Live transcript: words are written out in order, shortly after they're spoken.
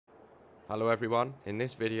Hello everyone, in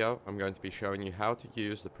this video I'm going to be showing you how to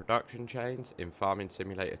use the production chains in Farming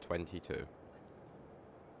Simulator 22.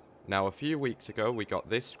 Now a few weeks ago we got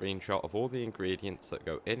this screenshot of all the ingredients that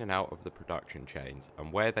go in and out of the production chains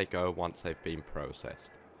and where they go once they've been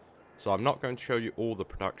processed. So I'm not going to show you all the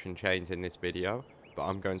production chains in this video, but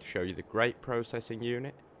I'm going to show you the grape processing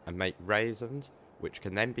unit and make raisins, which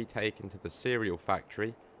can then be taken to the cereal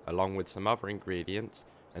factory along with some other ingredients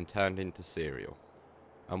and turned into cereal.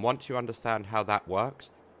 And once you understand how that works,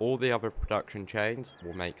 all the other production chains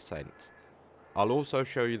will make sense. I'll also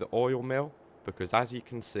show you the oil mill, because as you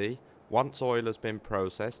can see, once oil has been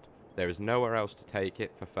processed, there is nowhere else to take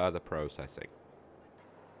it for further processing.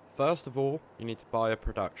 First of all, you need to buy a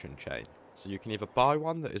production chain. So you can either buy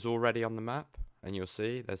one that is already on the map, and you'll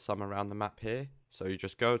see there's some around the map here. So you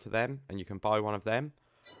just go to them and you can buy one of them.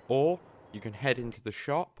 Or you can head into the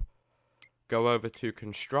shop, go over to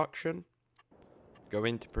construction, go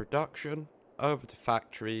into production, over to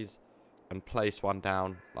factories, and place one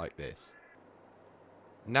down like this.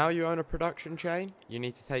 Now you own a production chain, you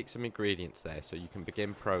need to take some ingredients there so you can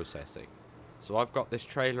begin processing. So I've got this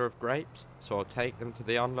trailer of grapes, so I'll take them to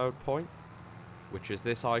the unload point, which is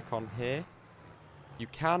this icon here. You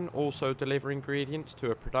can also deliver ingredients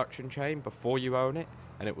to a production chain before you own it,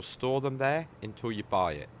 and it will store them there until you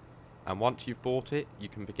buy it. And once you've bought it, you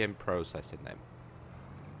can begin processing them.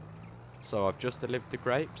 So I've just delivered the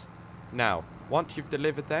grapes. Now, once you've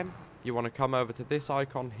delivered them, you want to come over to this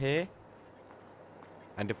icon here.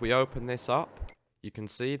 And if we open this up, you can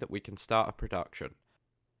see that we can start a production.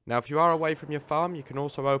 Now, if you are away from your farm, you can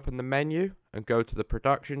also open the menu and go to the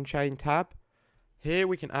production chain tab. Here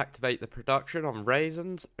we can activate the production on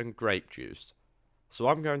raisins and grape juice. So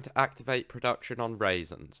I'm going to activate production on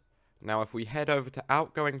raisins. Now, if we head over to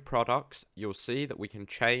outgoing products, you'll see that we can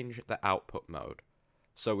change the output mode.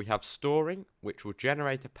 So we have storing, which will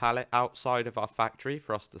generate a pallet outside of our factory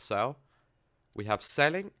for us to sell. We have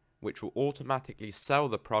selling, which will automatically sell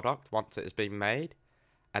the product once it has been made.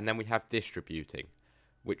 And then we have distributing,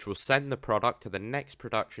 which will send the product to the next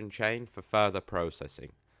production chain for further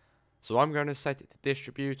processing. So I'm going to set it to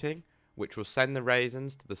distributing, which will send the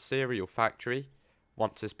raisins to the cereal factory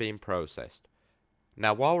once it's been processed.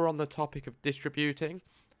 Now while we're on the topic of distributing,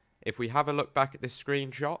 if we have a look back at this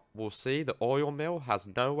screenshot, we'll see the oil mill has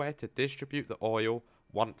nowhere to distribute the oil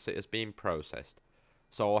once it has been processed.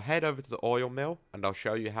 So I'll head over to the oil mill and I'll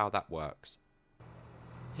show you how that works.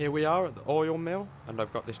 Here we are at the oil mill, and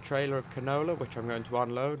I've got this trailer of canola which I'm going to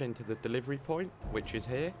unload into the delivery point, which is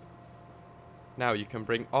here. Now you can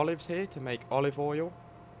bring olives here to make olive oil,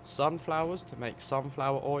 sunflowers to make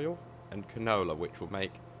sunflower oil, and canola, which will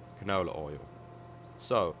make canola oil.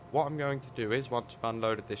 So, what I'm going to do is, once I've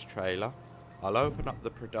unloaded this trailer, I'll open up the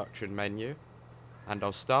production menu, and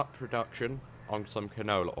I'll start production on some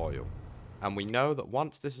canola oil. And we know that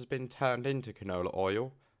once this has been turned into canola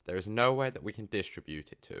oil, there is nowhere that we can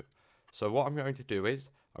distribute it to. So what I'm going to do is,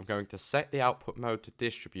 I'm going to set the output mode to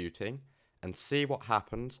distributing, and see what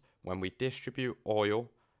happens when we distribute oil,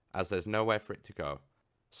 as there's nowhere for it to go.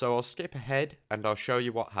 So I'll skip ahead, and I'll show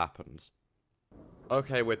you what happens.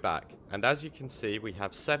 Okay, we're back, and as you can see, we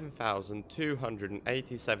have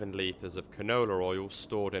 7,287 litres of canola oil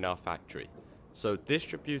stored in our factory. So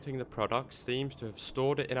distributing the product seems to have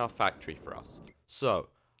stored it in our factory for us. So,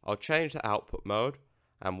 I'll change the output mode,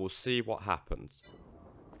 and we'll see what happens.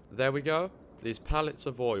 There we go, these pallets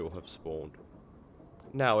of oil have spawned.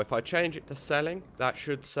 Now, if I change it to selling, that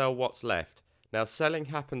should sell what's left. Now, selling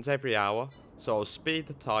happens every hour, so I'll speed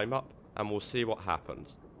the time up, and we'll see what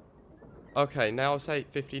happens. Okay, now it's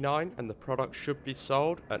 8:59 and the product should be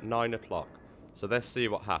sold at 9 o'clock. So let's see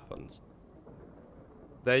what happens.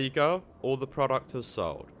 There you go, all the product is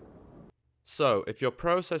sold. So, if you're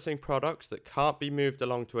processing products that can't be moved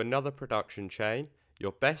along to another production chain,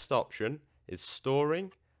 your best option is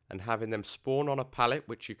storing and having them spawn on a pallet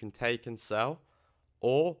which you can take and sell,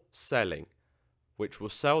 or selling, which will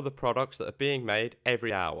sell the products that are being made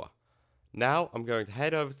every hour. Now I'm going to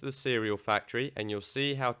head over to the cereal factory, and you'll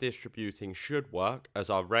see how distributing should work, as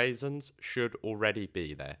our raisins should already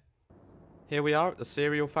be there. Here we are at the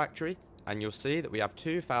cereal factory, and you'll see that we have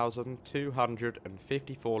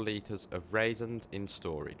 2,254 litres of raisins in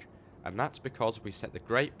storage. And that's because we set the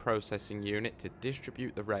grape processing unit to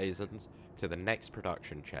distribute the raisins to the next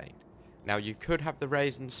production chain. Now you could have the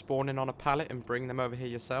raisins spawning on a pallet and bring them over here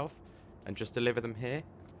yourself and just deliver them here,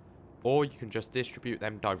 or you can just distribute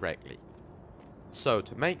them directly. So,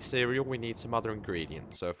 to make cereal, we need some other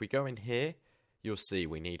ingredients. So if we go in here, you'll see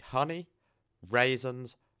we need honey,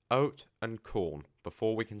 raisins, oat, and corn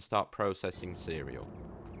before we can start processing cereal.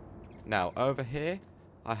 Now, over here,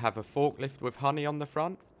 I have a forklift with honey on the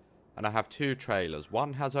front, and I have two trailers.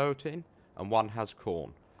 One has oat in and one has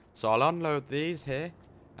corn. So I'll unload these here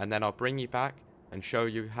and then I'll bring you back and show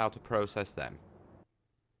you how to process them.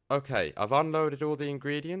 Okay, I've unloaded all the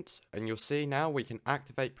ingredients and you'll see now we can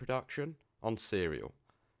activate production on cereal.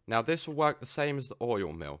 Now this will work the same as the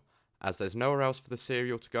oil mill, as there's nowhere else for the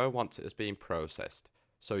cereal to go once it has been processed.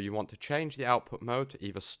 So you want to change the output mode to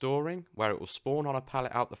either storing, where it will spawn on a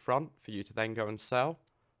pallet out the front for you to then go and sell,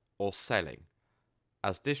 or selling,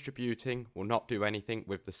 as distributing will not do anything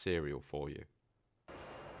with the cereal for you.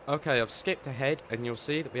 Okay, I've skipped ahead and you'll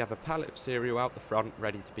see that we have a pallet of cereal out the front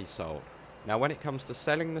ready to be sold. Now when it comes to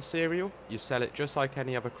selling the cereal, you sell it just like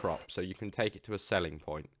any other crop, so you can take it to a selling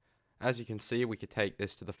point. As you can see, we could take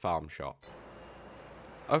this to the farm shop.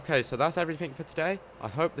 Okay, so that's everything for today. I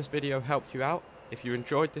hope this video helped you out. If you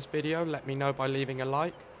enjoyed this video, let me know by leaving a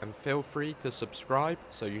like, and feel free to subscribe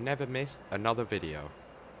so you never miss another video.